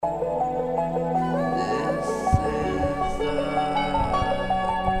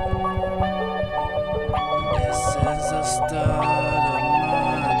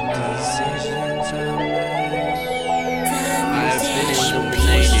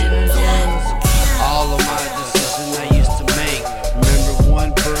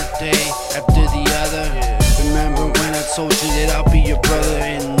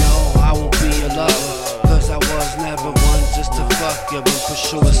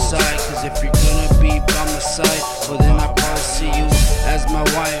side. Cause if you're gonna be by my side, well then I probably see you as my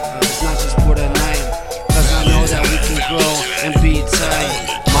wife. It's not just for the night, cause I know that we can grow and be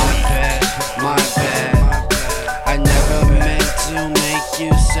tight. My bad, my bad. I never meant to make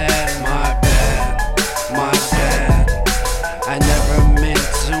you sad. My bad, my bad. I never meant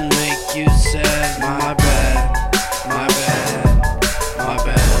to make you sad. My bad, my bad, my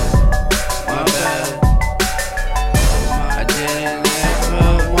bad, my bad. I didn't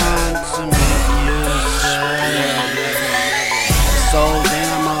ever want to make you sad. So then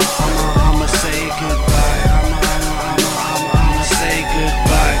I'ma say goodbye. I'ma say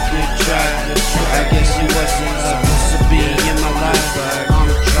goodbye. Good try. I guess you wasn't supposed to be in my life. I'm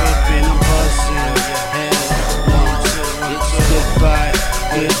tripping, I'm buzzing. Hell no, it's goodbye.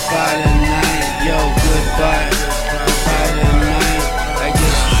 Goodbye tonight, yo, goodbye. Goodbye tonight. I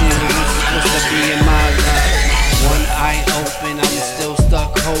guess you were supposed to be in my life. One eye open, I'm still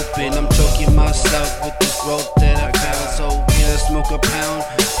stuck hoping. I'm choking myself with this rope that I found. So can I smoke a pound?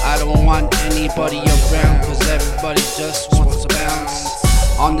 I don't want anybody around, cause everybody just wants to bounce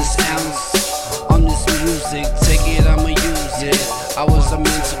on this ounce, on this music. Take it, I'ma use it. I was a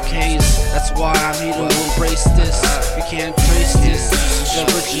mental case, that's why I'm here to embrace this. You can't trace this, this is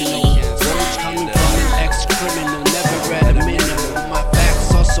original. Words coming from an ex-criminal, never read a minimum. My facts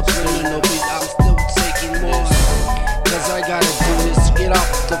are subliminal, but I'm still taking more. Cause I gotta do this, get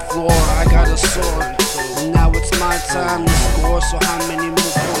off the floor, I got a sword. And now it's my time to score, so how many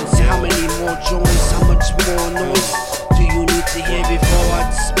more points, how many more joints, how much more noise do you need to hear before I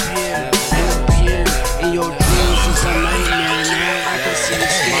disappear and appear in your dreams? It's a nightmare, man, I can see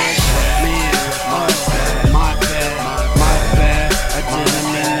it's here. Man, my bad, my bad, my bad. I didn't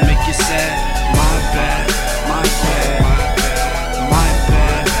mean to make you sad. My bad, my bad, my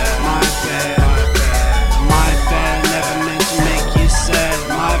bad, my bad, my bad. I never meant to make you sad.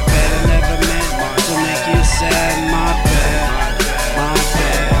 My bad, I never meant to make you sad. My bad, my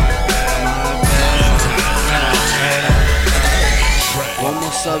bad, my bad. One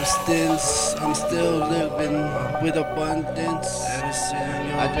more substance, I'm still living with abundance.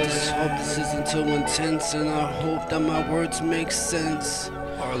 I just hope this isn't too intense, and I hope that my words make sense.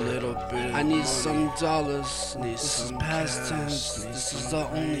 Or a little bit. I need some dollars. This is past tense. This is the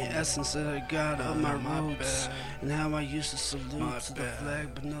only essence that I got of my roots, and how I used to salute to the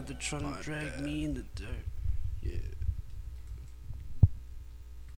flag, but now they're trying to drag me in the dirt.